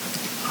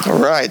All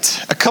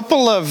right, a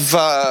couple of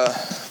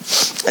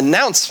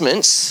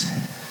announcements.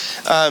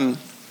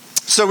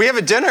 So we have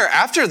a dinner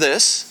after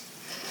this.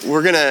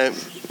 We're going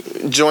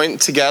to join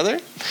together.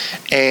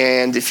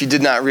 And if you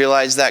did not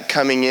realize that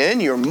coming in,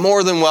 you're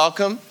more than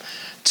welcome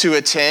to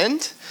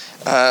attend.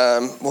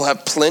 We'll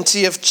have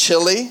plenty of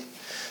chili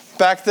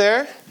back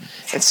there.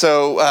 And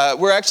so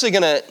we're actually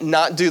going to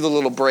not do the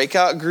little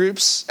breakout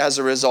groups as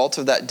a result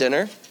of that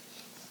dinner.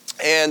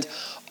 And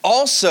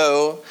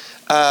also,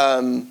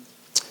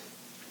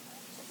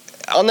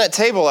 on that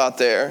table out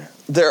there,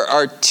 there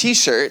are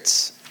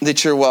T-shirts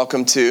that you're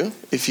welcome to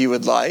if you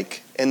would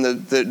like. And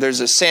there's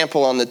a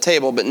sample on the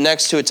table, but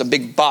next to it's a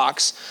big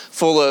box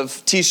full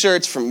of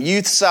T-shirts from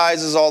youth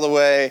sizes all the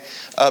way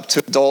up to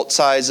adult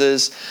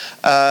sizes.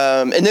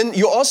 And then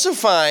you'll also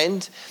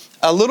find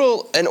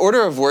an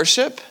order of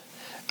worship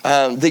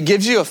that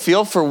gives you a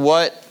feel for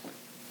what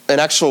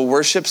an actual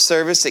worship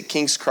service at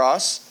King's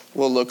Cross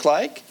will look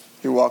like.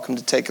 You're welcome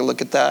to take a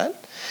look at that.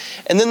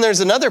 And then there's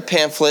another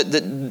pamphlet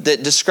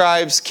that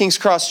describes King's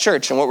Cross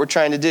Church and what we're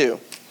trying to do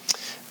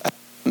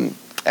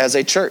as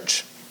a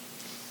church.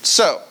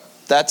 So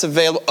that's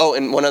available. Oh,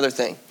 and one other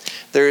thing.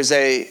 There is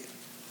a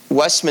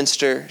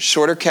Westminster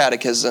Shorter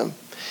Catechism.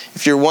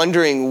 If you're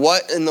wondering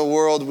what in the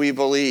world we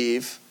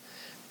believe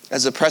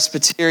as a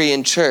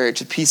Presbyterian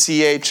church, a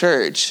PCA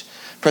church,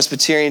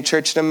 Presbyterian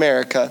Church in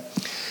America,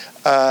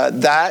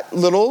 that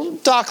little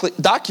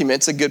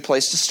document's a good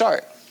place to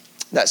start.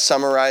 That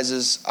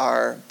summarizes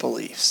our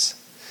beliefs.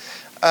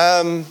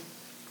 I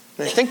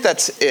think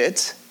that's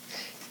it.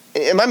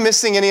 Am I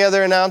missing any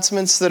other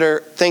announcements that are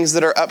things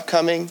that are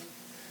upcoming?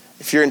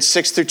 If you're in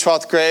 6th through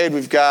 12th grade,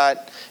 we've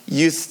got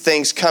youth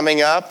things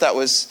coming up. That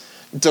was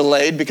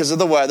delayed because of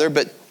the weather,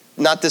 but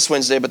not this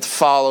Wednesday, but the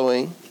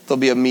following. There'll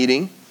be a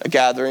meeting, a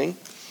gathering.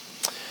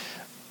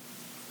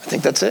 I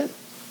think that's it.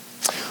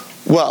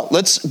 Well,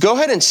 let's go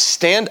ahead and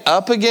stand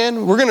up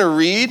again. We're going to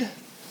read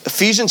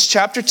Ephesians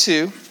chapter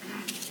 2.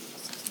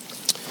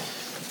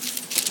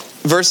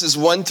 Verses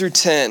 1 through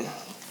 10.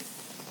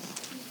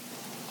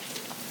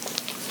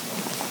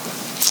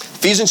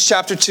 Ephesians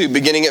chapter 2,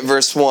 beginning at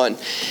verse 1.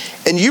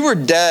 And you were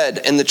dead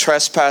in the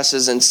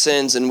trespasses and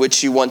sins in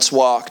which you once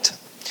walked,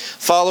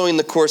 following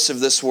the course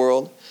of this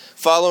world,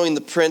 following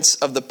the prince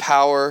of the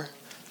power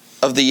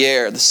of the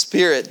air, the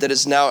spirit that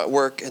is now at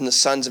work in the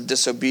sons of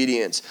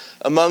disobedience,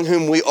 among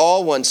whom we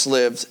all once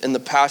lived in the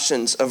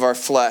passions of our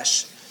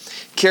flesh,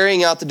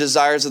 carrying out the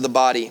desires of the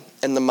body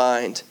and the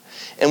mind,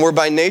 and were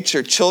by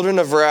nature children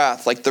of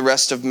wrath like the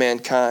rest of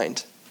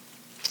mankind.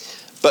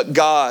 But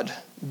God,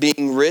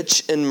 being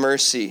rich in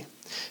mercy,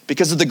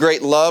 because of the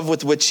great love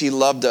with which he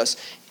loved us,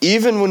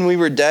 even when we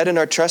were dead in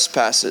our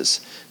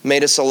trespasses,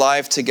 made us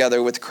alive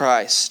together with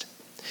Christ.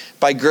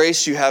 By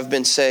grace you have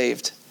been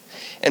saved,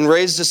 and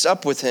raised us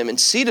up with him, and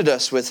seated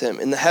us with him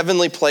in the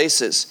heavenly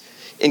places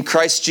in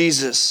Christ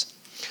Jesus,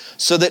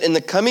 so that in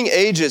the coming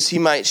ages he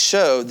might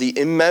show the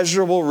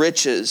immeasurable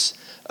riches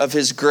of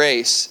his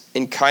grace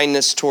in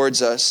kindness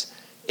towards us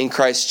in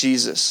Christ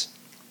Jesus.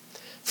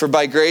 For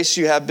by grace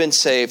you have been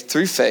saved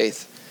through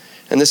faith,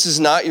 and this is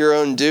not your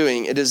own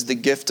doing, it is the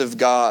gift of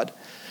God,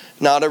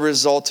 not a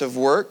result of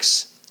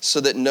works,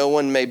 so that no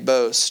one may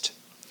boast.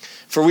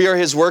 For we are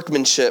his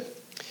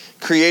workmanship,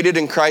 created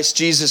in Christ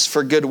Jesus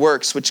for good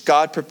works, which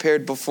God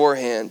prepared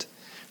beforehand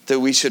that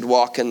we should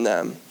walk in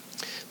them.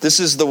 This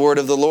is the word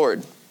of the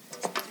Lord.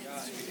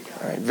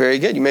 All right, very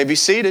good. You may be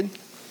seated.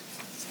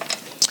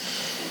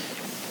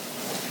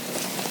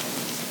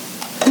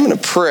 I'm going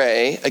to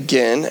pray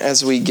again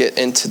as we get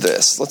into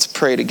this. Let's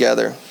pray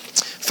together.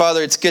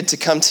 Father, it's good to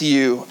come to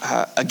you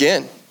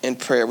again in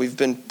prayer. We've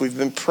been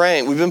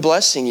praying. We've been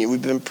blessing you.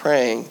 We've been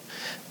praying.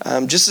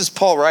 Just as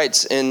Paul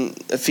writes in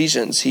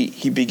Ephesians,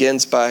 he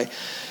begins by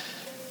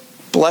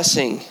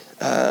blessing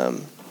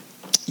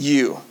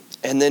you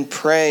and then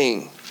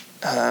praying.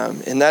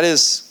 And that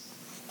is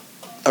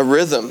a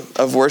rhythm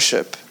of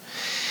worship.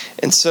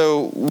 And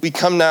so we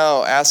come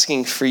now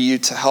asking for you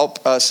to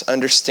help us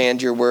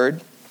understand your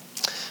word.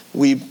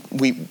 We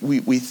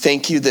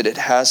thank you that it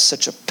has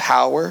such a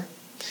power,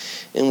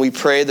 and we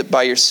pray that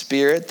by your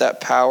Spirit that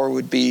power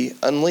would be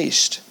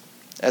unleashed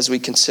as we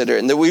consider,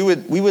 and that we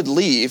would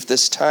leave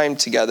this time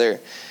together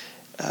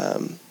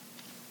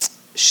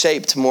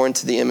shaped more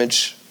into the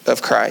image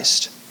of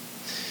Christ.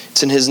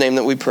 It's in his name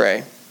that we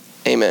pray.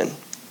 Amen.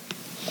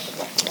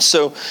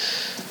 So,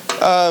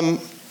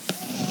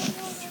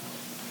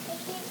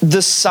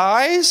 the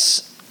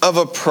size of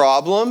a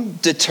problem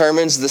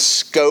determines the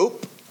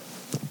scope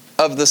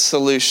of the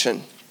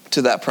solution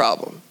to that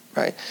problem,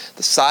 right?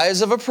 The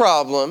size of a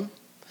problem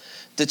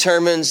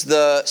determines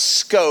the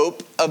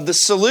scope of the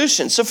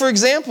solution. So for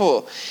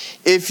example,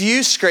 if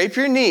you scrape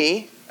your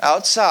knee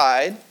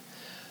outside,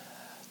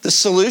 the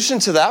solution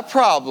to that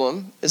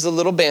problem is a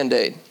little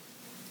Band-Aid.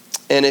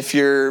 And if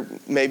you're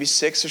maybe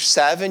 6 or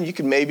 7, you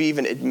could maybe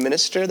even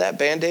administer that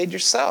Band-Aid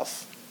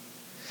yourself.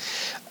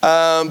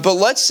 But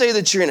let's say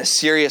that you're in a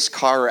serious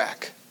car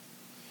wreck.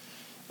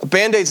 A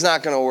Band-Aid's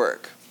not going to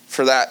work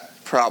for that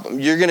problem.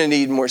 You're going to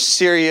need more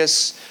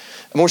serious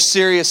a more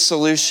serious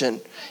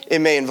solution. It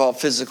may involve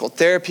physical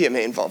therapy. It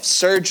may involve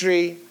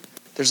surgery.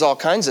 There's all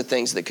kinds of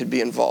things that could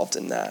be involved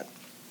in that.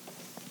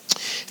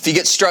 If you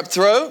get strep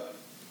throat,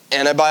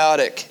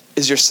 antibiotic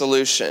is your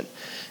solution.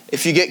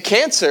 If you get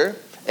cancer,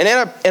 an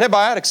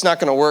antibiotic's not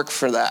going to work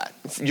for that.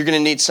 You're going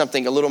to need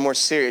something a little more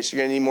serious. You're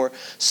going to need more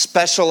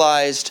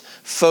specialized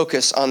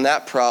focus on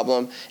that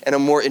problem and a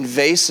more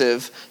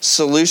invasive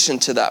solution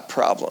to that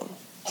problem.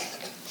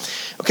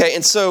 Okay,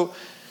 and so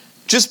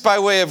just by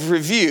way of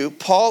review,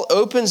 Paul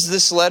opens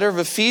this letter of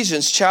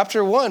Ephesians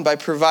chapter 1 by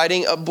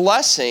providing a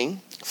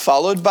blessing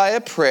followed by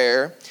a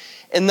prayer.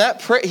 And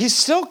that prayer, he's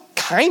still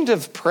kind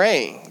of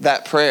praying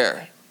that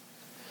prayer.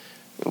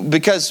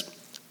 Because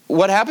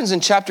what happens in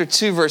chapter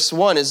 2, verse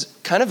 1 is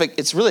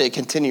it's really a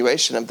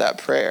continuation of that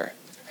prayer.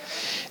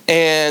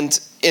 And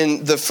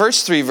in the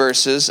first 3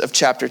 verses of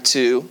chapter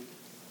 2,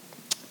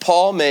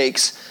 Paul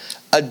makes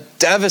a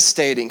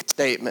devastating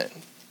statement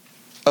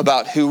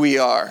about who we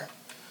are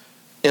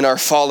in our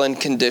fallen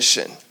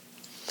condition.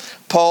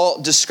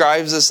 Paul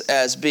describes us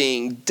as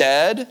being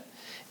dead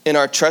in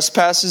our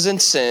trespasses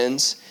and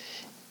sins,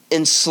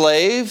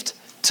 enslaved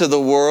to the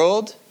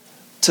world,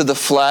 to the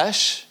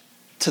flesh,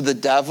 to the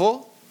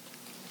devil.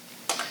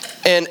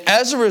 And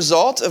as a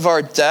result of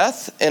our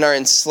death and our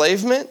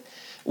enslavement,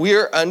 we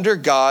are under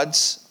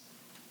God's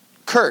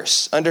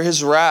curse, under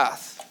his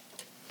wrath.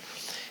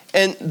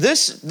 And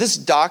this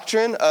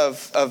doctrine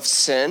of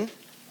sin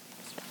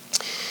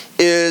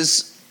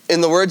is, in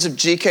the words of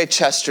G.K.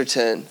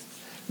 Chesterton,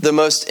 the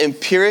most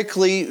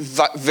empirically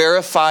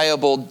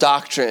verifiable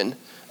doctrine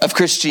of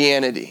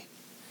Christianity.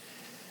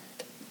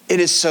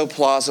 It is so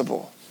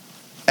plausible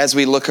as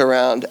we look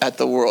around at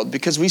the world,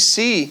 because we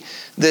see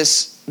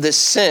this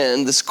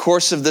sin, this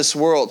course of this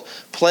world,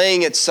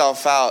 playing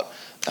itself out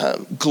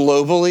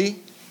globally,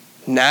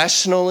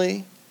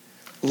 nationally,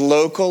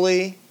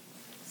 locally,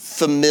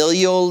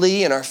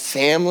 familially in our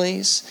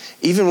families,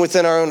 even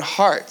within our own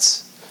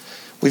hearts.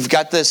 We've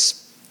got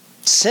this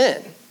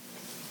sin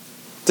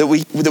that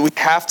we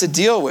have to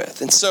deal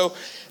with. And so,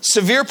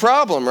 severe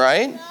problem,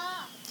 right?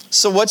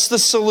 So what's the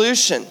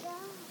solution?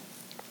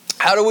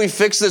 How do we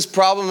fix this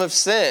problem of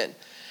sin?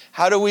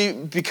 How do we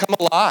become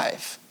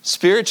alive,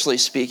 spiritually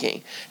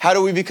speaking? How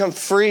do we become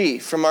free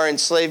from our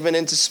enslavement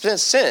into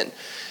sin?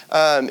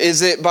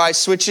 Is it by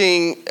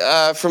switching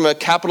from a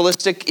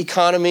capitalistic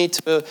economy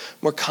to a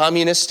more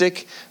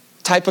communistic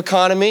type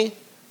economy?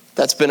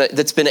 That's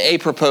been a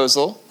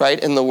proposal,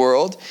 right, in the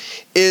world.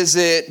 Is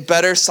it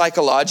better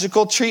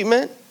psychological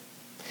treatment?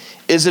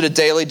 Is it a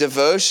daily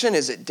devotion?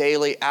 Is it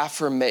daily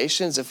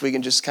affirmations? If we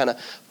can just kind of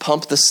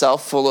pump the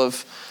self full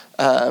of,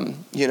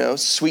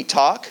 sweet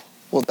talk,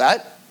 will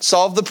that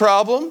solve the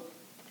problem?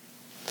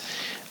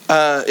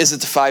 Is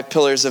it the 5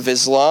 pillars of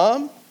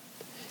Islam?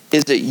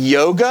 Is it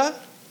yoga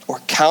or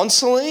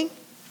counseling?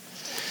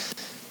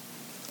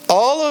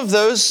 All of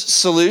those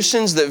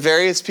solutions that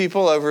various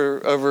people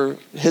over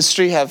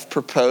history have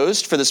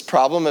proposed for this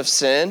problem of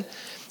sin,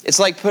 it's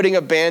like putting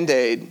a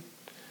Band-Aid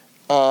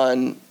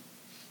on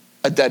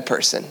a dead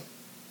person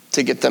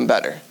to get them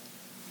better,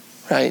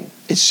 right?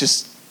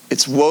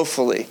 It's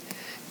woefully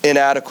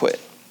inadequate.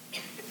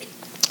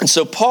 And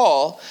so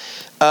Paul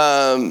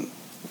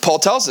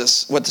tells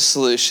us what the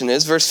solution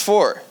is. Verse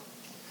 4,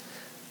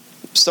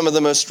 some of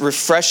the most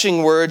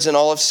refreshing words in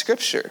all of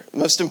Scripture,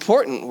 most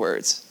important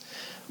words.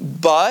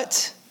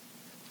 But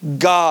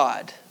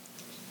God.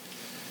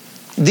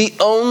 The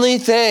only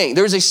thing,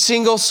 there's a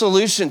single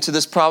solution to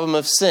this problem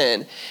of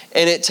sin,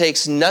 and it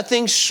takes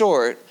nothing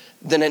short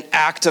than an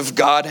act of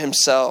God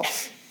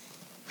himself.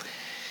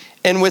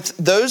 And with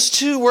those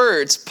 2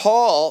 words,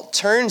 Paul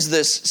turns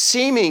this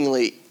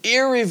seemingly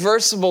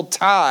irreversible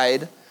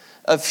tide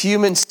of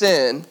human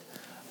sin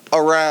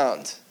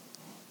around.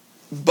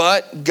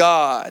 But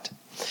God.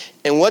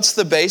 And what's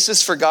the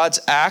basis for God's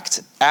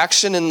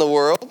action in the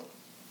world?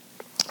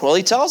 Well,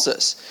 he tells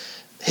us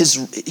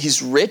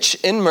he's rich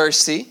in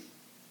mercy.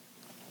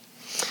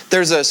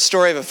 There's a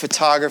story of a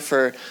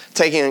photographer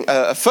taking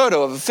a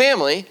photo of a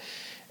family,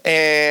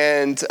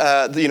 and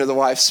the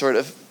wife's sort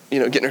of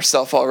getting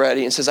herself all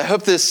ready and says, I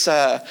hope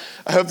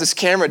this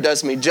camera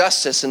does me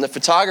justice. And the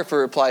photographer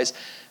replies,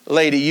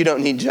 lady, you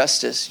don't need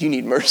justice, you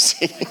need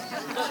mercy.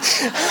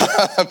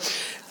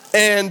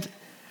 And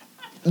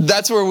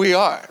that's where we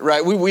are,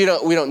 right? We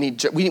don't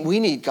need, we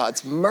need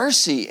God's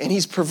mercy, and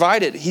he's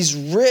provided. He's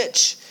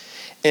rich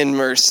in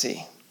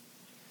mercy,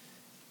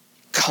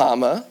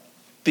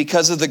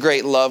 because of the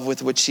great love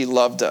with which he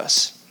loved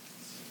us.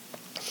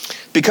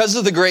 Because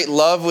of the great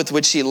love with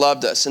which he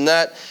loved us. And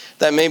that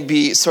may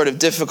be sort of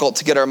difficult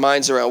to get our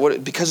minds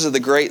around. Because of the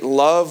great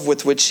love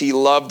with which he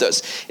loved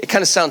us. It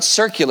kind of sounds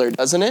circular,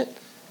 doesn't it?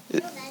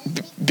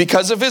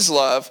 Because of his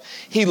love,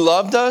 he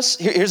loved us.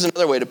 Here's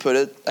another way to put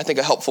it. I think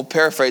a helpful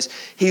paraphrase.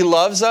 He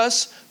loves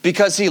us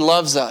because he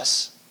loves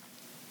us.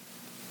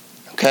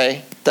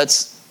 Okay?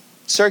 That's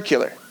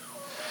circular.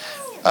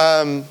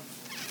 Let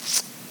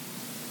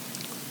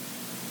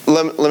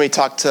me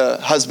talk to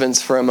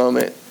husbands for a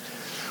moment.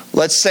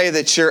 Let's say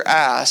that you're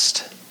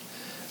asked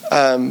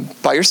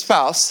by your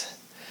spouse,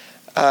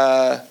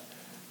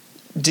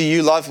 do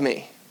you love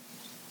me?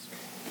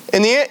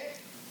 And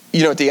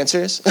you know what the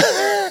answer is?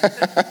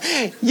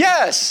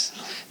 Yes.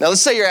 Now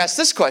let's say you're asked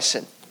this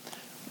question.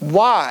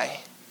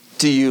 Why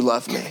do you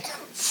love me?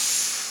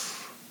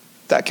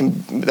 That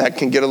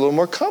can get a little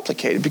more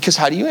complicated, because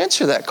how do you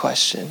answer that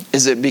question?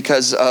 Is it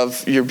because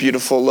of your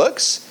beautiful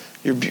looks?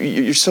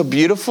 You're so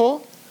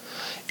beautiful?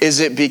 Is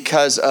it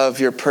because of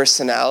your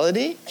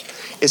personality?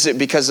 Is it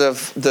because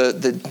of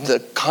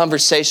the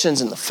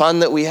conversations and the fun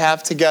that we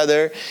have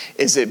together?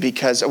 Is it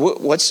because,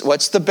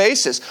 what's the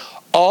basis?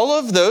 All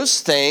of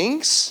those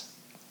things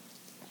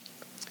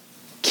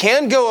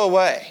can go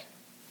away,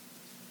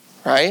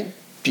 right?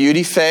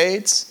 Beauty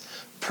fades,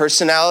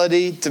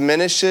 personality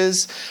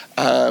diminishes.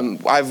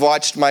 I've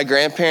watched my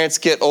grandparents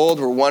get old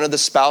where one of the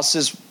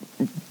spouses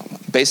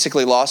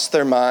basically lost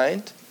their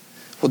mind.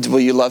 Well, will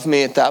you love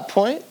me at that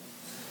point?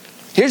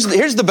 Here's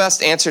the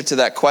best answer to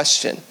that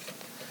question.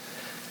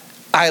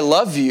 I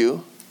love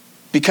you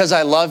because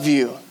I love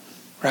you,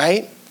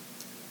 right?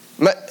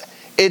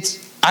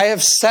 I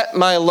have set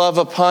my love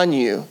upon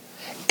you,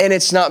 and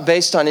it's not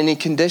based on any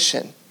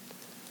condition.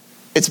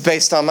 It's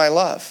based on my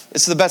love.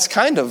 It's the best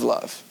kind of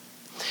love.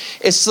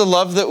 It's the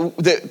love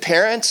that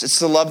parents, it's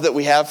the love that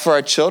we have for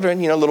our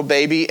children. You know, little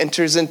baby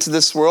enters into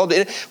this world.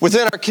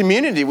 Within our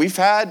community, we've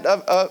had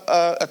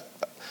a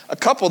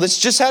couple that's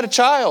just had a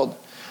child,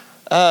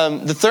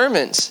 the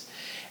Thurmans.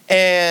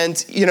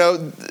 And, you know,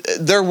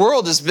 their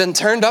world has been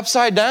turned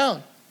upside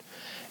down.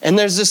 And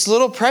there's this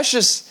little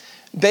precious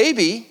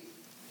baby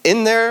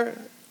in their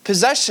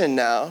possession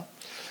now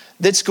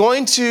that's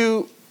going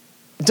to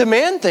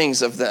demand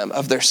things of them,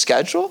 of their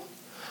schedule,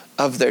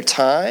 of their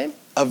time,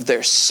 of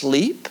their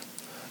sleep,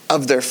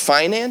 of their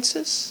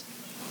finances.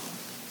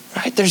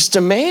 Right? There's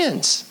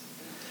demands.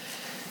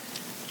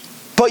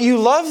 But you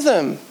love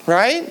them,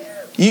 right?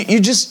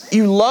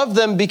 You love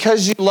them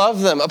because you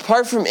love them.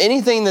 Apart from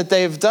anything that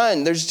they've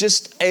done, there's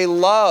just a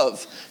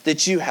love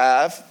that you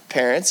have,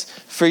 parents,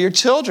 for your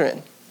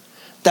children.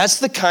 That's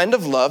the kind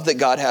of love that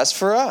God has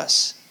for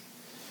us.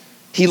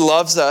 He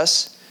loves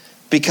us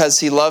because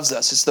he loves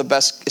us. It's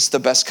the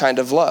best kind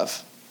of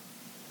love.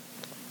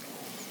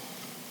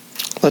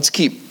 Let's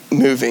keep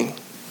moving.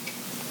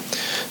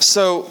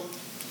 So,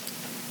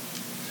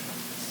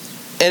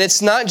 and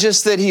it's not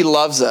just that he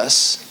loves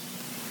us.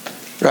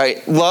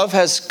 Right? Love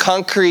has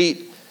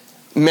concrete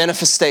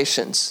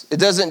manifestations. It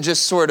doesn't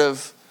just sort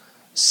of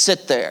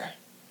sit there.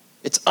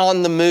 It's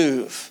on the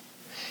move.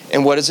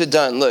 And what has it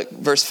done? Look,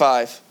 verse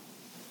 5.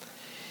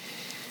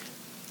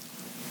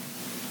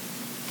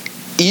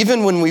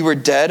 Even when we were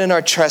dead in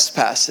our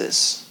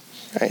trespasses,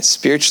 right,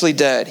 spiritually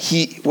dead,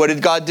 what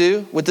did God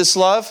do with this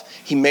love?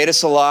 He made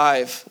us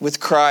alive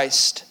with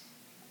Christ.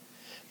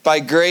 By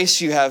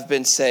grace you have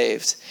been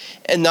saved.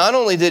 And not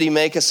only did he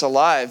make us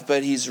alive,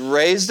 but he's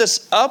raised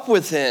us up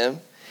with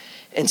him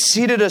and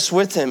seated us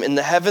with him in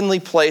the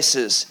heavenly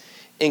places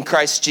in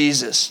Christ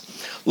Jesus.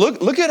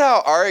 Look at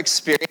how our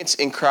experience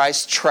in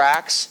Christ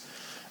tracks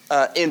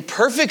in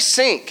perfect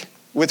sync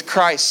with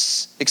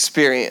Christ's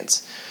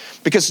experience.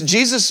 Because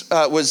Jesus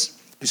was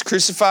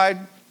crucified,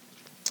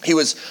 he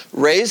was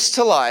raised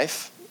to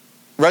life,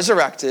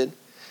 resurrected,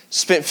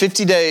 spent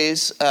 50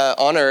 days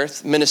on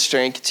earth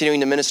ministering, continuing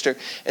to minister,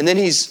 and then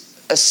he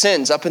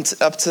ascends up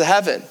to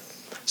heaven.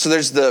 So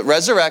there's the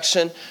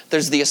resurrection,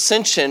 there's the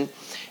ascension,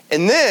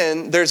 and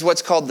then there's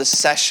what's called the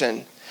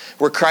session,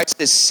 where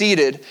Christ is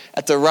seated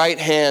at the right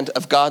hand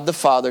of God the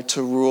Father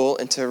to rule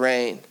and to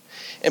reign.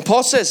 And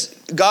Paul says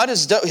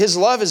his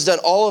love has done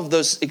all of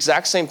those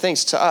exact same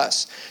things to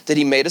us. That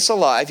he made us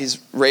alive, he's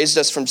raised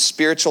us from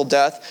spiritual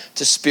death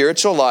to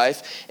spiritual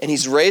life, and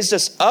he's raised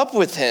us up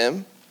with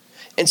him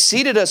and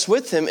seated us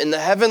with him in the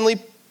heavenly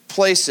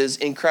places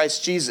in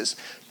Christ Jesus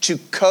to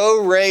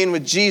co-reign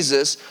with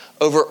Jesus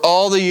over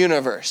all the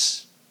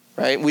universe.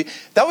 Right?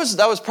 That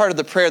was part of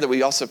the prayer that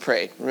we also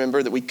prayed.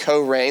 Remember that we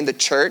co-reign. The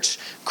church,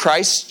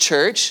 Christ's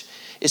church,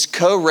 is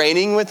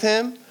co-reigning with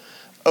him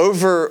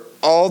over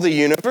all the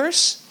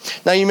universe.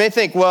 Now you may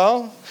think,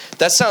 well,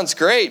 that sounds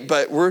great,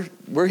 but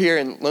we're here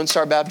in Lone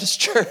Star Baptist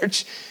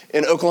Church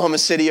in Oklahoma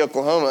City,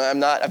 Oklahoma.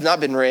 I've not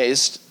been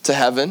raised to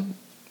heaven.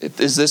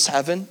 Is this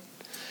heaven?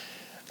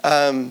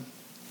 You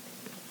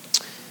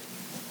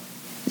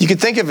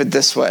could think of it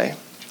this way.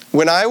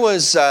 When I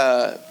was,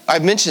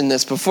 I've mentioned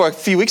this before, a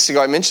few weeks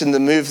ago, I mentioned the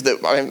move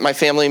that my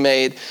family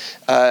made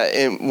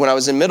when I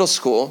was in middle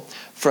school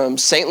from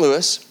St.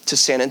 Louis to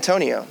San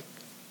Antonio.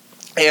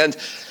 And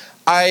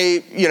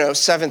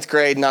seventh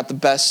grade, not the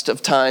best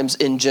of times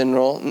in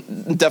general,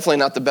 definitely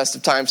not the best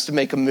of times to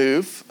make a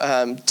move.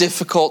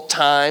 Difficult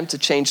time to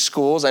change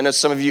schools. I know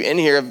some of you in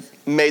here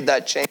have made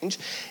that change,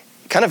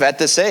 kind of at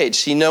this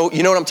age. You know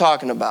what I'm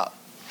talking about.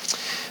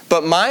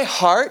 But my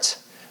heart,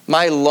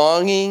 my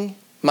longing,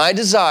 my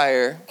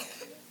desire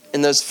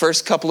in those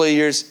first couple of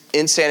years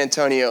in San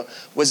Antonio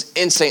was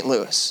in St.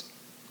 Louis.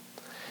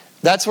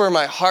 That's where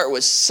my heart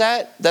was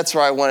set. That's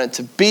where I wanted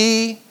to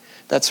be.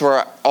 That's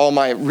where all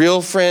my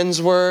real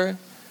friends were.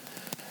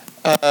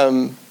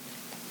 And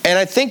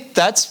I think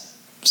that's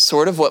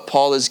sort of what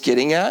Paul is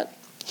getting at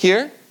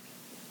here.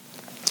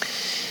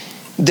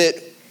 that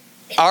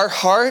our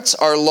hearts,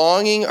 our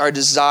longing, our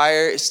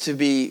desire is to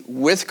be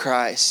with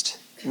Christ,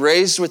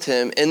 raised with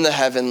him in the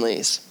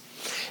heavenlies.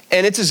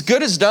 And it's as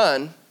good as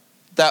done,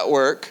 that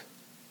work,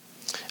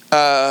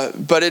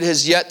 but it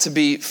has yet to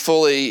be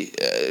fully,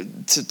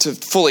 to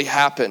fully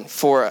happen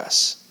for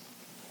us.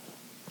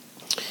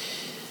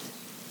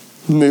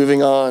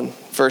 Moving on,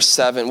 verse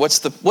 7. What's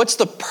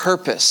the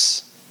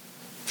purpose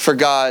for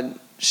God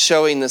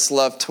showing this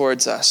love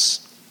towards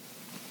us?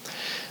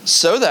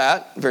 So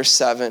that, verse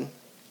 7,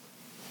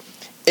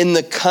 in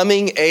the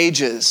coming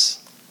ages,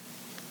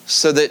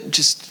 so that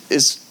just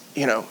is,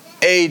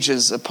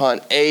 ages upon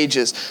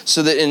ages,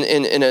 so that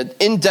in an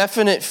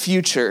indefinite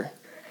future,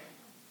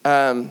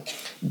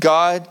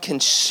 God can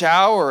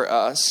shower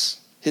us,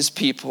 his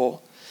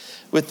people,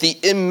 with the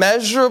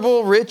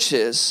immeasurable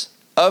riches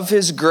of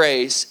his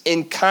grace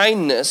in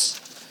kindness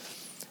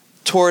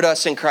toward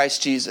us in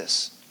Christ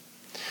Jesus.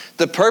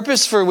 The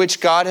purpose for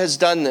which God has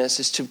done this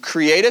is to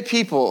create a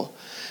people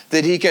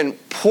that he can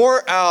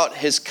pour out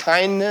his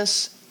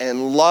kindness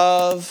and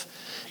love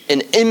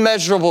and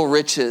immeasurable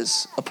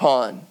riches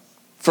upon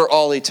for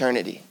all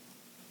eternity.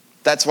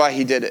 That's why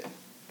he did it.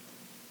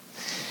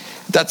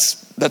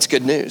 That's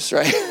good news,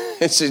 right?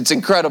 It's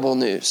incredible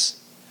news.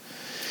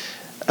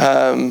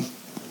 And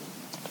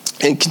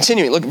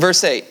continuing, look,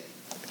 verse 8.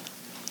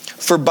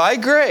 For by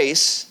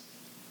grace,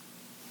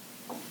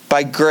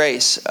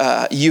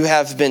 you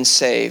have been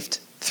saved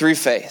through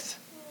faith.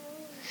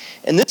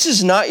 And this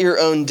is not your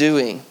own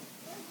doing.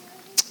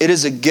 It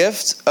is a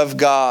gift of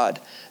God,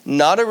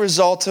 not a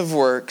result of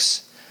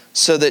works,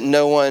 so that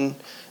no one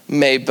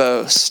may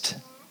boast.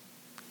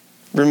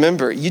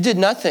 Remember, you did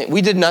nothing.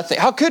 We did nothing.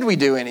 How could we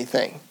do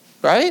anything,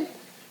 right?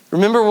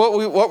 Remember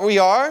what we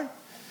are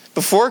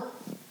before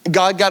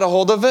God got a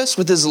hold of us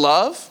with his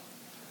love?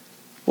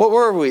 What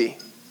were we?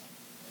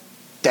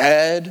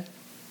 Dead,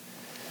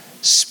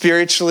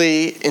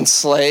 spiritually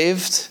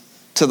enslaved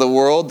to the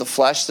world, the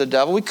flesh, the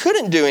devil. We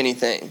couldn't do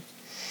anything.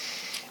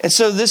 And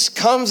so this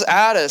comes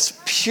at us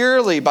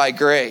purely by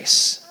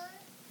grace.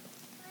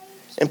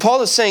 And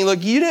Paul is saying,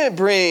 look, you didn't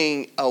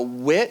bring a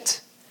wit.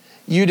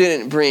 You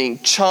didn't bring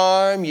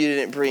charm. You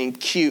didn't bring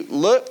cute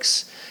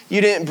looks. You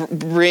didn't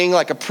bring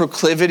like a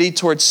proclivity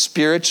towards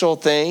spiritual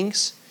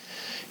things.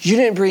 You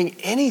didn't bring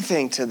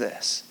anything to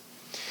this.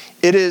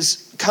 It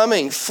is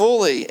coming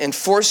fully and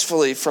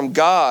forcefully from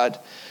God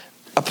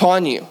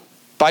upon you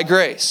by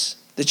grace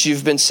that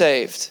you've been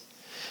saved.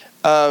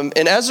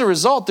 And as a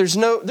result, there's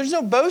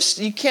no boast.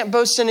 You can't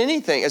boast in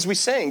anything. As we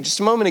sang just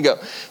a moment ago,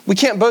 we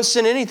can't boast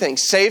in anything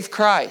save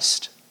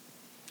Christ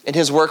and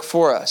his work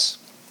for us.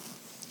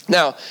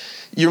 Now,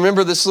 you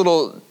remember this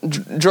little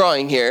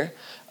drawing here.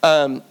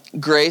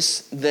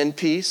 Grace, then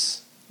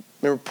peace.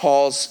 Remember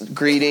Paul's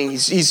greeting?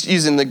 He's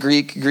using the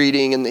Greek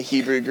greeting and the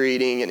Hebrew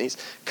greeting, and he's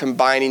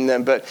combining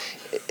them. But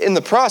in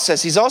the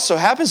process, he also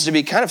happens to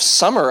be kind of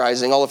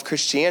summarizing all of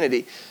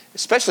Christianity,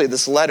 especially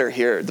this letter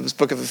here, this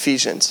book of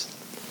Ephesians.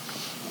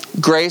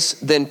 Grace,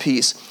 then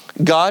peace.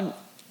 God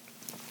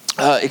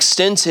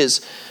extends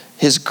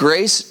his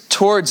grace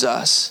towards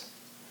us,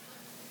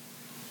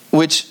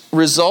 which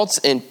results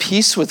in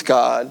peace with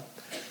God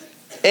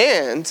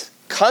and,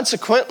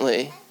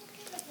 consequently,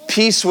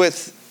 peace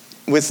with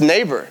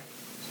neighbor,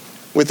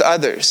 with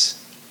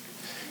others.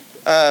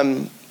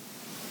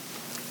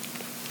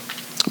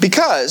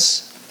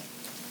 Because,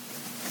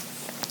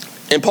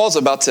 and Paul's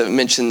about to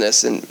mention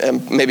this,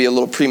 and maybe a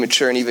little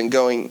premature and even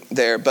going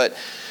there, but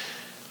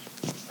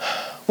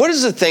what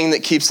is the thing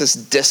that keeps us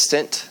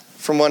distant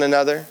from one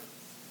another?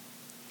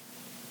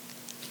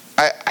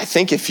 I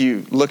think if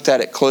you looked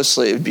at it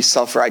closely, it would be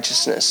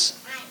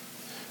self-righteousness,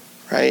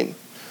 right?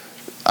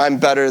 I'm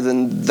better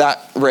than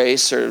that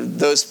race or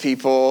those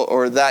people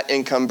or that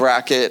income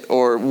bracket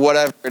or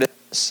whatever it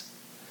is.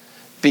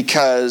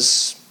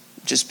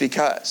 Just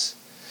because.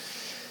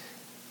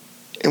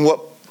 And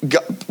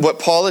what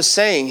Paul is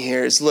saying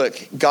here is,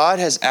 look, God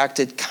has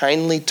acted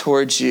kindly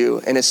towards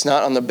you, and it's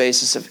not on the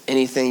basis of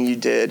anything you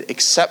did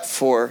except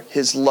for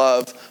his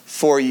love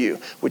for you,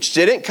 which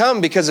didn't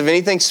come because of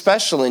anything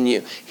special in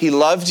you. He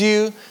loved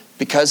you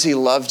because he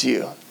loved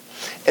you.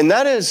 And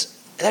that is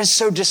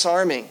so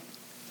disarming.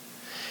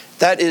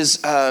 That is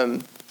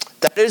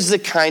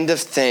the kind of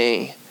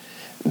thing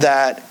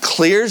that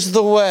clears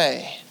the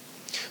way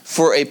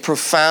for a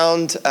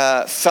profound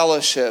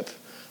fellowship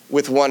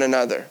with one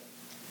another.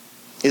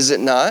 Is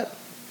it not?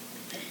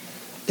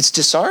 It's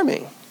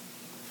disarming.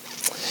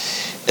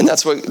 And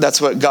that's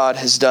what God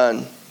has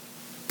done.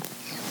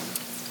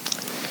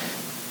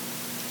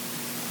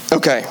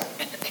 Okay.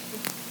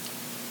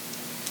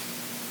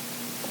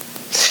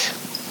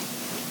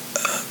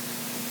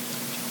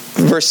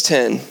 Verse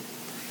 10.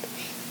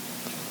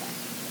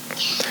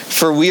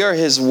 For we are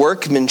his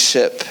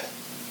workmanship.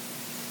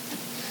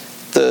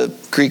 The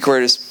Greek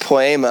word is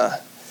poema.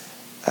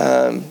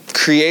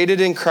 Created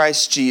in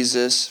Christ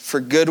Jesus for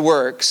good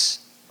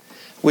works,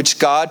 which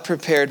God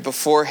prepared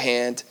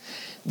beforehand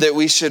that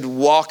we should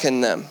walk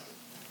in them.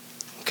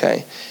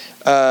 Okay.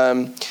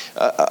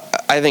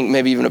 I I think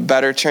maybe even a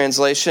better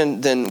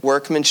translation than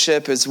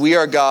workmanship is we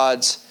are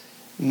God's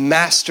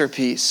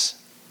masterpiece.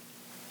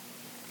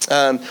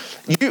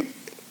 You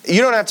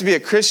don't have to be a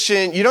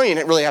Christian. You don't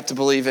even really have to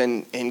believe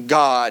in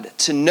God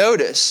to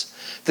notice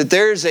that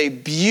there's a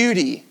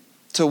beauty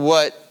to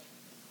what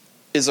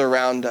is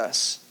around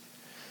us,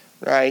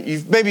 right?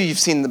 Maybe you've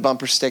seen the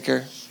bumper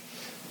sticker,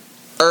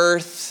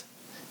 Earth,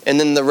 and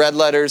then the red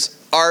letters,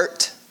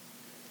 art,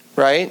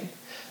 right?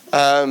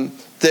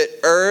 That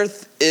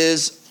Earth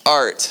is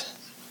art.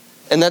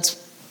 And that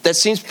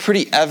seems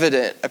pretty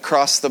evident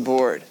across the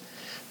board.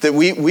 That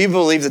we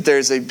believe that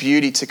there's a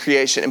beauty to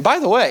creation. And by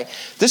the way,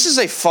 this is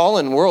a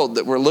fallen world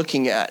that we're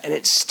looking at, and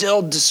it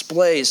still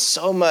displays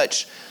so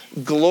much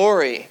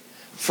glory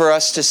for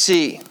us to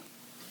see.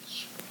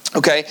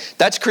 Okay,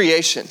 that's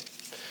creation.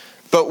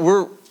 But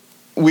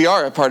we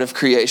are a part of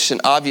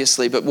creation,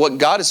 obviously. But what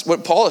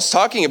Paul is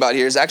talking about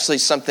here is actually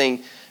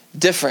something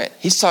different.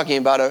 He's talking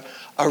about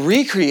a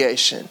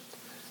recreation.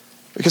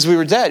 Because we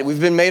were dead.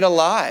 We've been made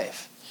alive.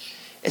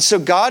 And so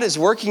God is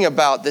working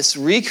about this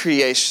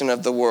recreation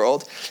of the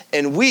world,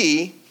 and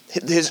we,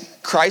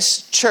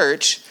 Christ's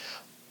church,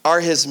 are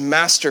his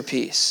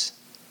masterpiece.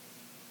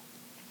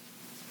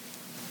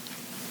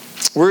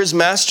 We're his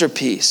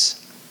masterpiece.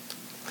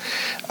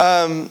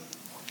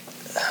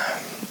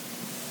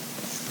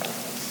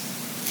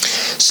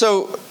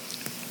 So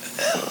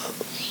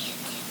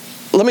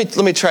let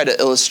me try to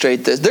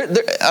illustrate this.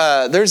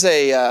 There's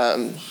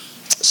a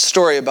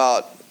story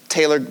about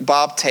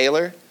Bob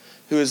Taylor,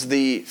 who is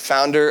the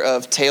founder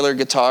of Taylor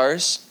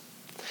Guitars.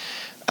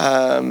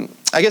 I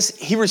guess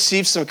he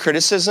received some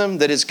criticism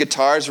that his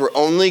guitars were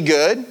only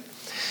good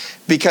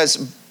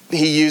because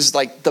he used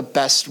like the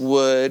best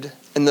wood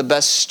and the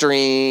best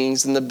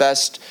strings and the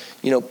best,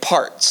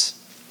 parts.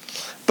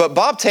 But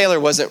Bob Taylor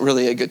wasn't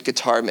really a good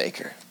guitar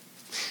maker.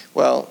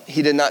 Well,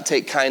 he did not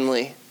take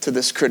kindly to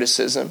this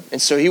criticism.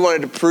 And so he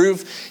wanted to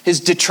prove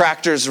his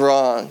detractors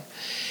wrong.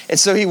 And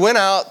so he went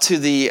out to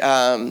the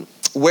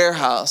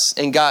warehouse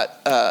and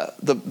got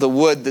the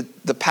wood,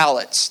 the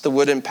pallets, the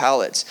wooden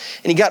pallets.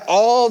 And he got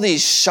all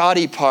these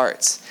shoddy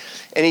parts.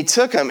 And he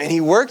took them and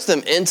he worked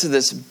them into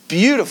this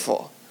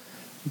beautiful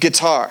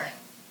guitar.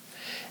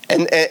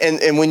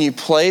 And when you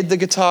played the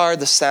guitar,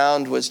 the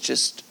sound was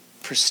just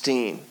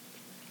pristine.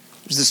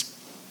 It was this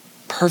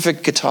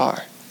perfect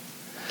guitar.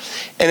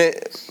 And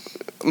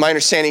my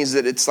understanding is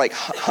that it's like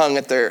hung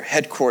at their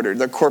headquarters,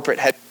 their corporate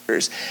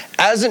headquarters,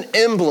 as an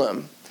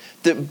emblem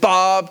that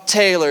Bob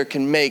Taylor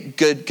can make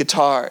good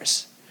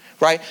guitars,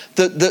 right?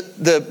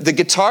 The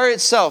guitar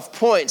itself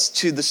points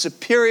to the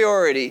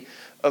superiority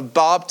of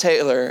Bob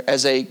Taylor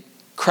as a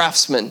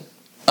craftsman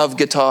of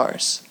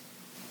guitars.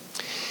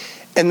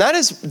 And that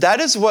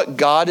is what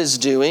God is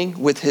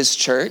doing with his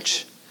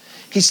church.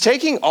 He's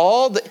taking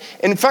and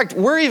in fact,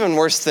 we're even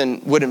worse than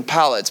wooden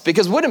pallets,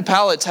 because wooden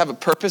pallets have a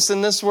purpose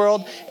in this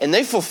world, and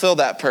they fulfill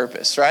that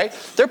purpose, right?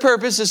 Their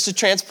purpose is to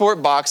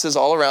transport boxes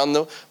all around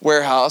the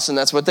warehouse, and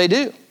that's what they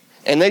do.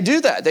 And they do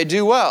that. They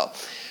do well.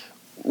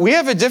 We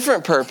have a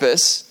different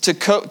purpose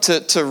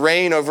to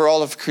reign over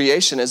all of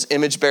creation as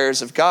image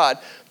bearers of God,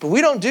 but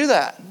we don't do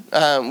that.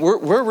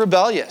 We're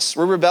rebellious.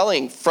 We're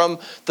rebelling from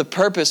the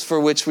purpose for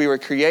which we were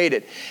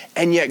created.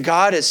 And yet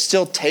God has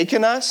still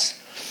taken us,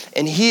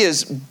 and he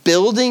is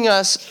building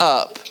us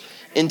up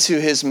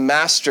into his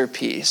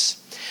masterpiece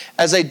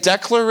as a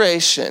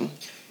declaration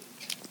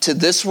to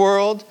this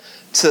world,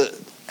 to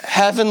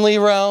heavenly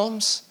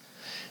realms,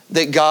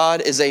 that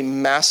God is a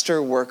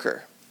master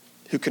worker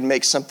who can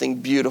make something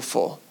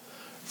beautiful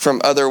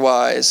from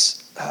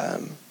otherwise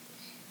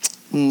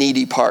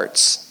needy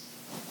parts,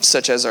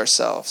 such as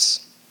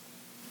ourselves.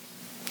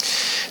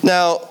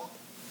 Now,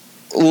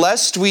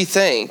 lest we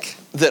think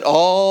that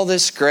all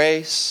this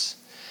grace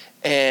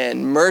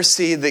and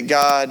mercy that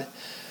God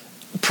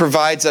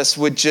provides us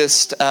would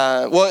just,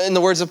 in the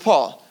words of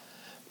Paul,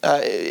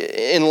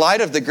 in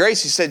light of the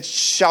grace, he said,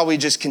 shall we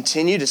just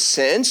continue to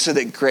sin so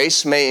that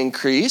grace may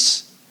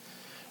increase?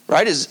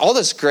 Right? Is all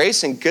this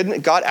grace and goodness,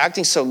 God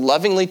acting so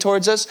lovingly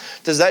towards us,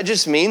 does that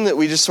just mean that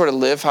we just sort of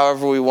live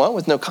however we want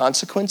with no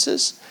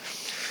consequences?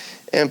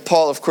 And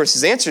Paul, of course,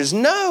 his answer is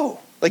no.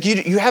 Like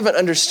you haven't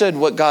understood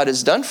what God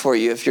has done for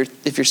you if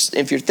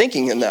you're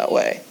thinking in that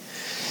way.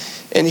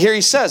 And here he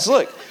says,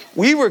 look,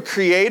 we were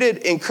created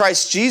in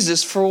Christ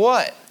Jesus for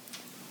what?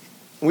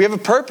 We have a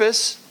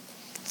purpose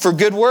for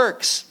good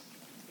works,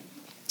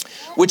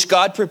 which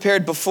God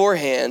prepared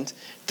beforehand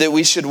that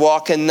we should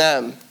walk in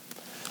them.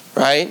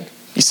 Right?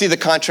 You see the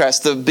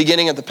contrast. The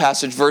beginning of the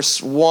passage,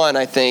 verse 1,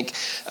 I think,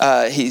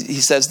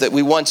 he says that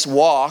we once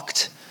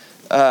walked,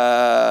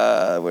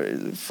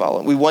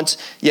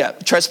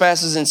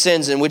 trespasses and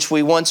sins in which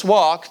we once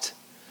walked,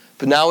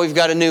 but now we've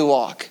got a new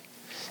walk.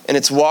 And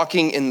it's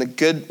walking in the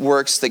good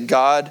works that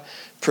God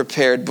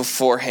prepared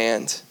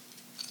beforehand.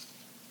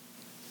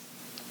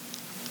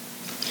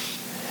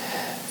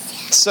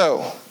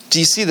 So, do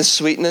you see the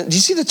sweetness? Do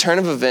you see the turn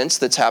of events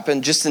that's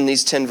happened just in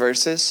these 10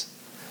 verses?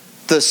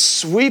 The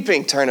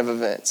sweeping turn of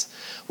events.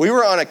 We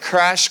were on a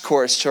crash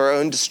course to our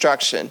own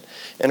destruction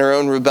and our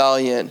own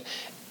rebellion.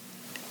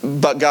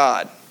 but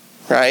God,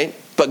 right?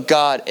 But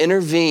God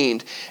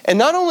intervened. And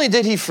not only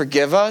did he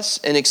forgive us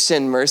and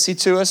extend mercy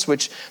to us,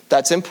 which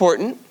that's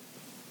important,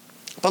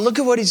 but look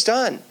at what he's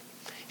done.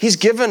 He's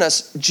given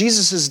us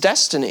Jesus'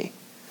 destiny,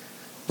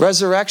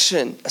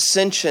 resurrection,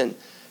 ascension,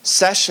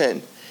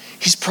 session.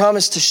 He's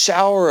promised to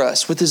shower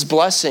us with his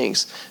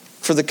blessings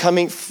for the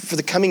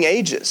coming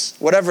ages,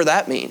 whatever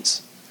that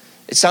means.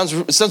 It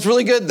sounds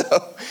really good,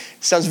 though.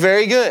 It sounds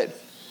very good.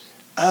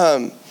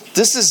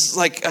 This is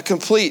like a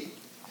complete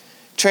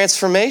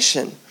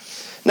transformation.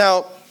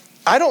 Now,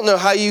 I don't know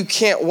how you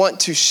can't want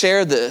to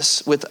share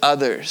this with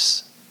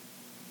others.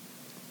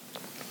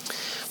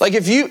 Like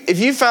if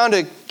you found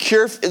a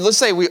cure, let's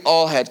say we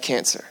all had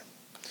cancer,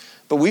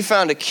 but we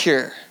found a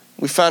cure.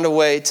 We found a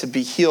way to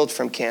be healed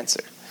from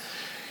cancer.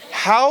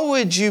 How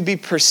would you be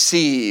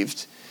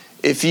perceived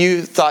if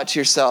you thought to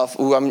yourself,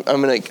 "Ooh,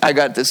 I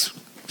got this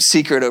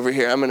secret over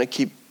here. I'm gonna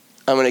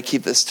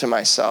keep this to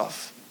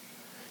myself"?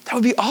 That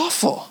would be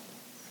awful,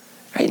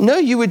 right? No,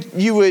 you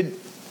would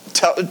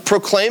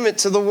proclaim it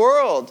to the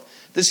world.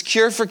 This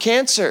cure for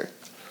cancer,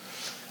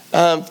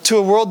 to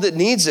a world that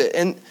needs it.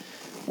 And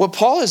what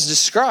Paul has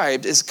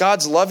described is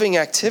God's loving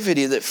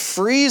activity that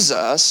frees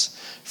us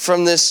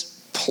from this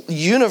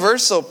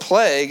universal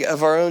plague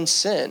of our own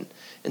sin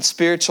and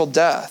spiritual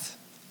death.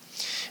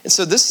 And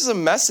so this is a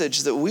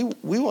message that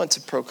we want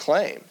to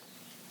proclaim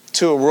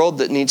to a world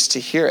that needs to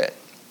hear it.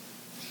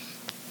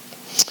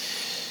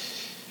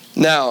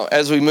 Now,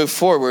 as we move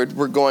forward,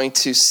 we're going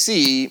to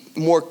see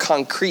more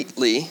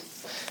concretely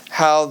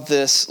how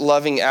this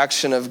loving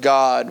action of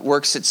God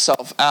works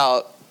itself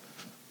out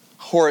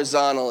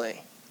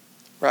horizontally,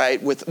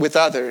 right, with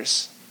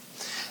others.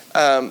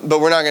 But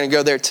we're not going to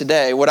go there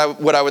today. What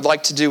I would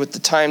like to do with the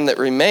time that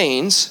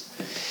remains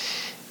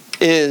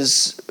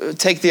is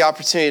take the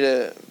opportunity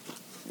to,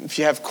 if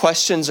you have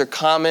questions or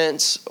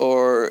comments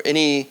or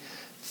any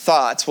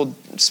thoughts, we'll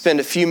spend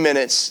a few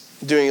minutes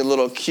doing a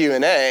little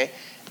Q&A,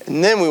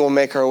 and then we will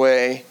make our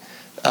way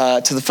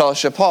to the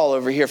fellowship hall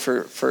over here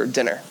for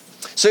dinner.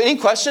 So any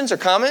questions or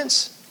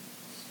comments?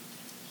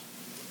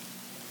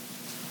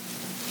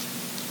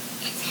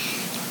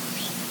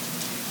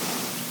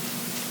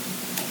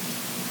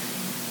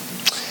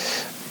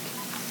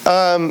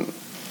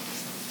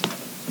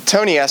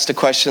 Tony asked a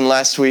question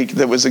last week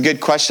that was a good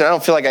question. I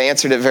don't feel like I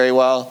answered it very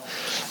well,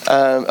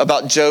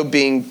 about Job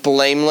being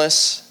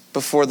blameless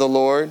before the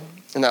Lord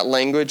in that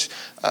language,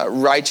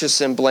 righteous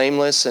and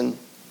blameless. And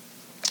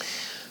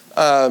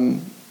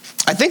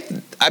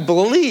I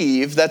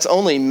believe that's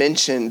only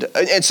mentioned.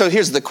 And so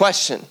here's the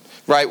question,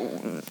 right?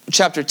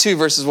 Chapter 2,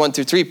 verses 1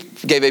 through 3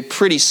 gave a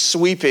pretty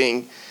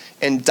sweeping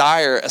and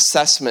dire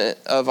assessment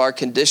of our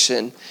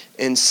condition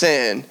in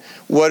sin.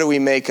 What do we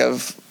make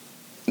of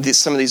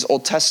some of these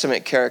Old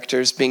Testament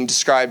characters being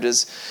described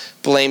as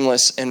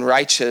blameless and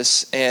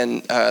righteous?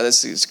 And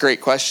this is a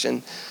great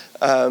question.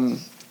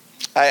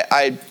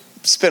 I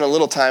spent a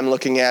little time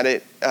looking at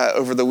it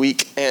over the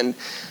week, and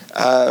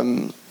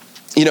I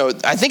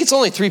think it's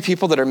only 3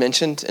 people that are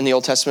mentioned in the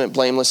Old Testament,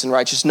 blameless and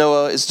righteous.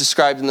 Noah is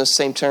described in those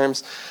same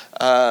terms,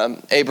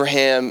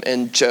 Abraham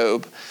and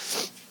Job.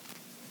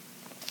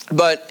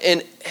 But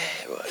in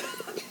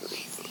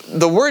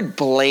the word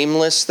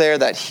blameless there,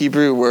 that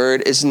Hebrew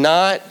word, does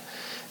not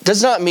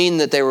mean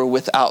that they were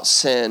without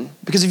sin.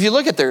 Because if you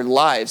look at their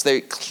lives, they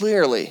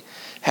clearly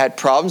had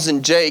problems.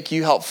 And Jake,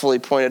 you helpfully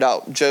pointed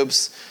out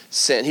Job's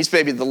sin. He's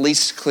maybe the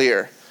least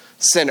clear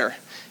sinner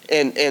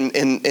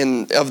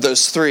in of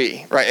those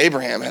 3, right?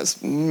 Abraham has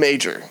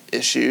major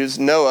issues.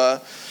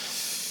 Noah,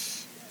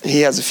 he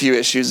has a few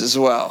issues as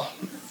well.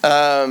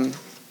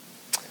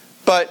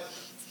 But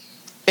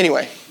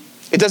anyway,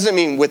 it doesn't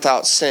mean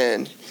without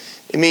sin.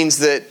 It means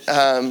that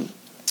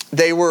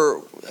they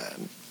were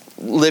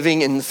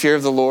living in the fear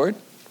of the Lord,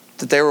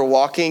 that they were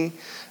walking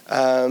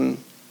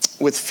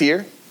with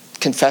fear,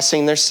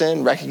 confessing their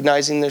sin,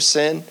 recognizing their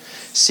sin,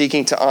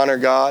 seeking to honor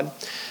God,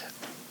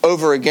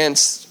 over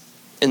against,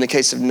 in the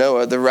case of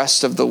Noah, the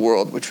rest of the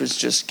world, which was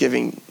just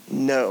giving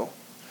no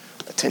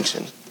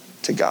attention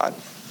to God.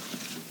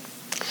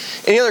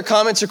 Any other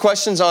comments or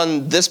questions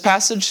on this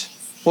passage,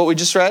 what we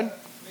just read?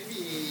 Maybe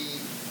could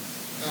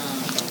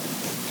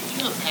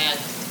you unpack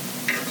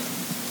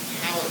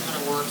how it kind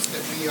of works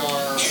that we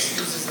are,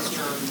 uses this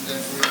term,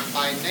 that we're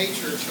by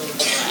nature children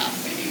of wrath,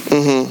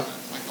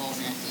 like all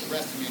the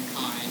rest of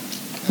mankind.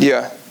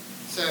 Yeah.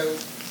 So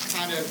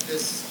kind of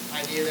this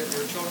idea that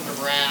we're children of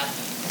wrath,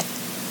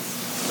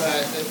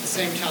 but at the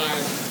same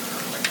time,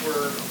 like we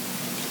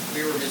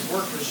were his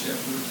workmanship,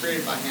 we were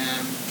created by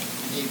him,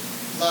 and he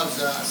loves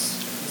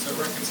us. And so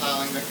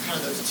reconciling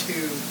those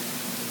two,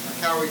 like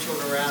how are we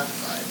children of wrath,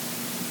 but at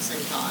the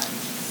same time,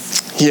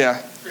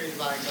 yeah, created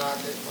by a God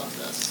that loves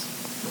us.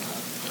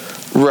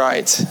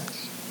 Right.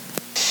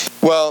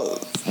 Well,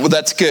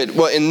 that's good.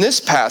 Well, in this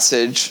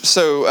passage,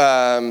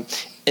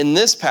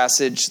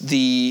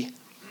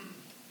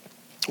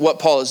 what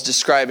Paul is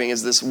describing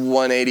is this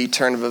 180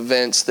 turn of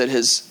events that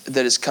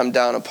has come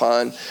down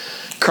upon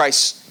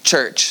Christ's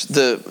church,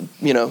 the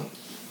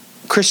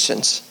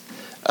Christians.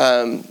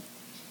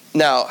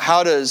 Now,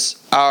 how does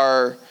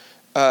our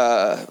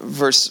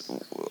verse,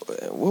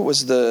 what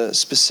was the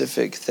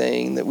specific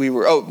thing that we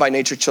were, by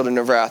nature children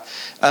of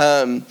wrath.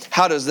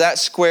 How does that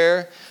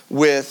square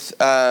with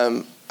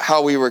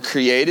how we were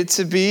created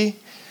to be?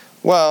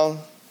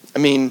 Well, I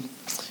mean,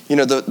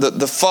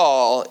 the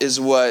fall is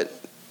what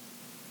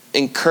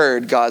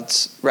incurred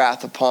God's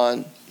wrath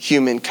upon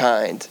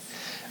humankind.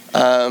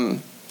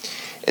 And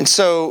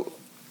so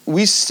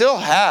we still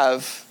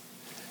have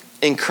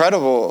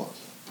incredible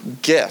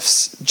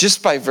gifts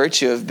just by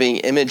virtue of being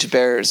image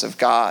bearers of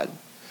God.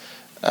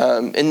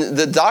 And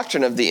the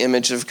doctrine of the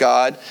image of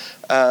God,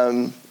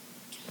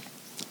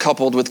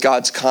 coupled with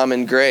God's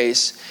common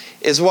grace,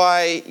 is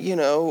why,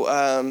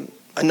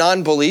 a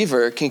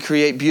non-believer can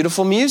create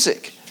beautiful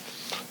music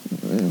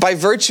by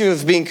virtue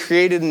of being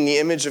created in the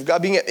image of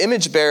God, being an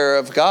image bearer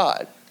of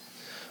God,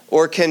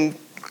 or can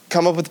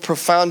come up with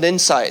profound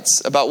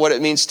insights about what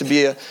it means to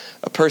be a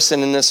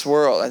person in this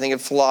world. I think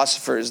of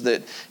philosophers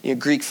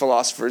Greek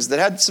philosophers that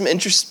had some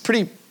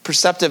pretty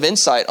perceptive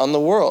insight on the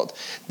world.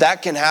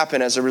 That can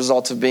happen as a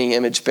result of being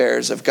image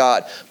bearers of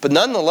God. But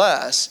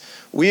nonetheless,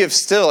 we have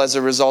still, as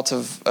a result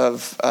of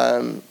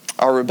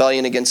our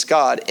rebellion against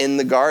God in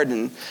the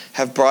garden,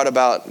 have brought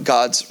about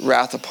God's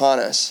wrath upon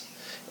us.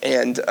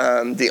 And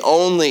the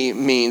only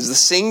means, the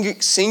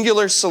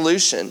singular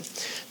solution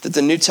that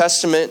the New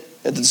Testament,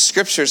 that the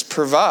Scriptures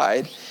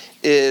provide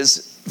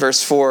is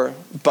verse 4,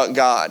 but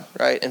God,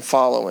 right? And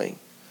following.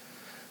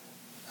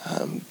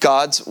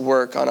 God's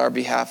work on our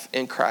behalf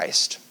in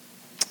Christ.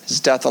 His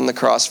death on the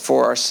cross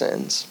for our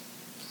sins.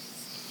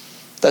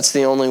 That's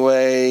the only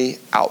way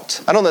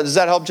out. I don't know, does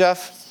that help,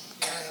 Jeff?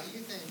 Do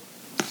you think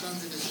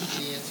sons of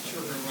disobedience,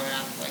 children of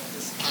wrath, like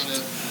this kind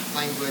of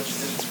language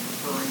that's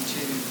referring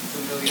to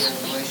familial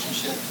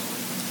relationships,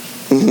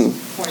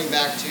 pointing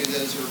back to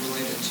those who are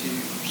related to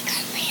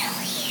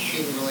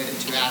being related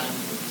to Adam,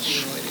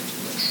 being related to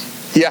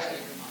Eve? Yeah.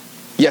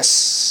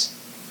 Yes.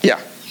 Yeah.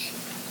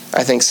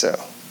 I think so.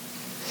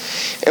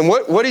 And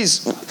what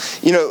he's,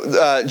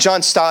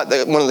 John Stott,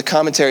 one of the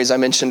commentaries I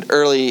mentioned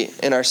early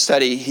in our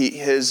study,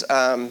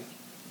 the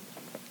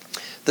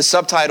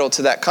subtitle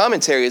to that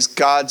commentary is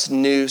God's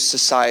New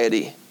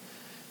Society.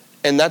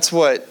 And that's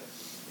what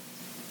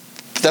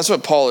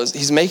Paul is,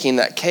 he's making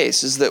that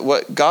case, is that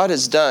what God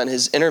has done,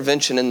 his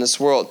intervention in this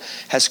world,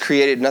 has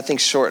created nothing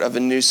short of a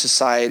new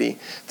society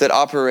that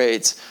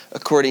operates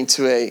according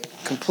to a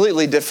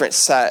completely different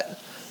set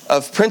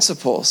of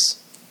principles.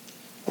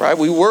 Right?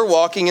 We were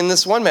walking in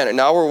this one manner.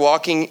 Now we're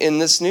walking in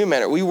this new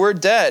manner. We were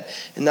dead,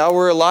 and now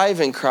we're alive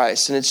in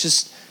Christ. And it's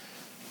just,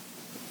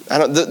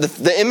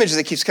 the image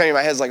that keeps coming in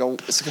my head is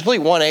it's a complete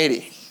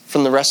 180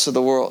 from the rest of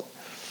the world.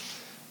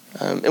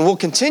 And we'll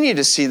continue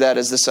to see that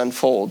as this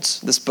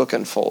book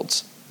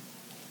unfolds.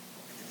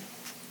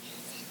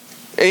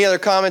 Any other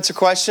comments or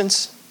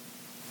questions?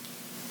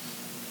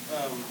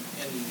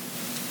 In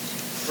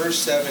verse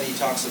 7, he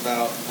talks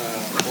about,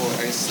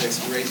 6,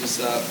 he raises us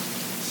up,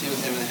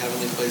 with him in the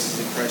heavenly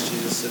places in Christ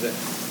Jesus, so that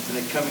in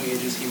the coming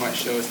ages he might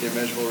show us the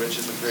immeasurable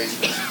riches of grace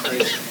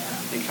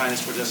and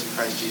kindness towards us in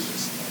Christ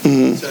Jesus.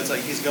 Mm-hmm. So it's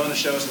like he's going to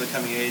show us in the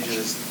coming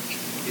ages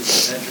his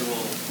immeasurable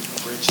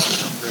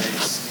riches of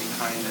grace and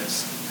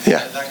kindness.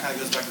 Yeah. And that kind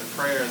of goes back to the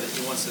prayer that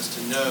he wants us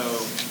to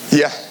know.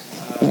 Yeah.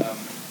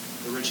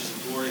 The riches of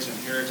glorious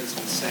inheritance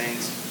with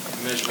saints,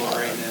 immeasurable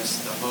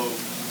greatness, the hope.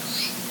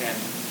 And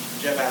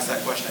Jeff asked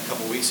that question a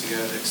couple weeks ago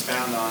to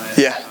expound on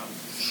it. Yeah.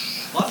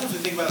 A lot of times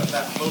we think about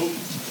that hope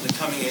in the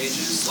coming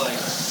ages,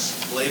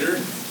 later.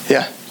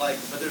 Yeah. But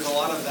there's a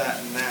lot of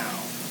that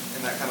now,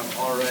 and that kind of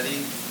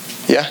already.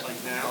 Yeah.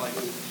 Now, I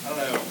don't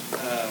know,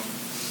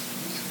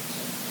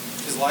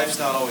 because life's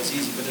not always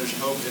easy, but there's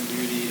hope and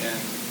beauty and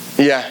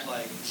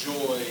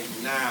joy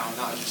now,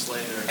 not just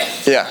later. Yeah.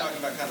 Is he talking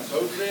about kind of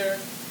both there,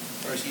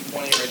 or is he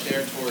pointing right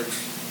there towards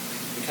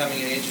the coming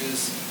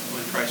ages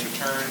when Christ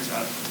returns?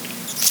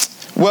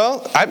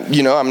 Well,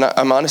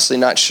 I'm honestly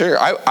not sure.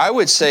 I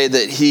would say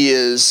that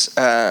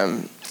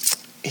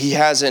he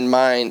has in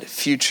mind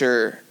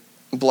future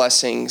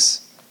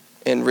blessings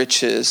and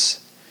riches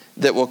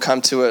that will come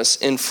to us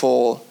in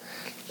full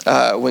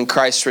when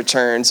Christ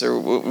returns or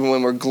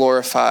when we're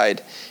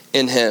glorified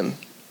in him.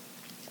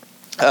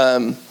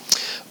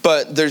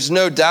 But there's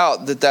no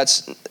doubt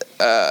that's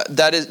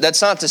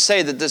not to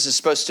say that this is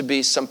supposed to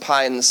be some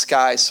pie in the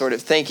sky sort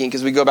of thinking,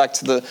 because we go back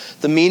to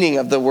the meaning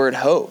of the word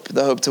hope,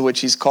 the hope to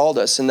which he's called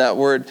us. And that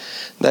word,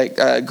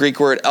 that Greek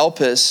word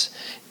elpis,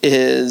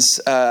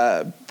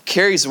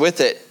 carries with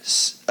it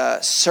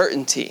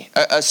certainty.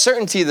 A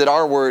certainty that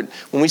our word,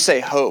 when we say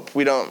hope,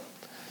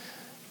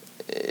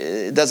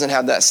 it doesn't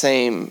have that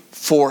same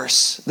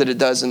force that it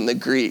does in the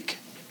Greek.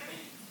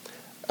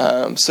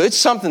 So it's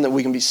something that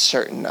we can be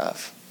certain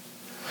of.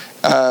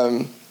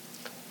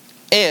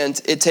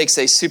 And it takes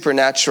a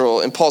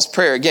supernatural, and Paul's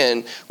prayer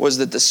again was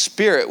that the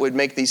Spirit would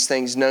make these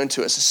things known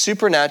to us, a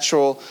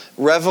supernatural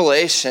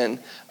revelation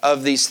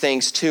of these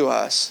things to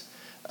us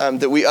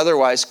that we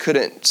otherwise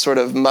couldn't sort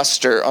of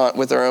muster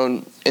with our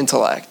own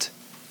intellect.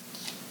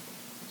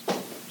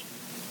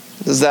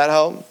 Does that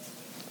help?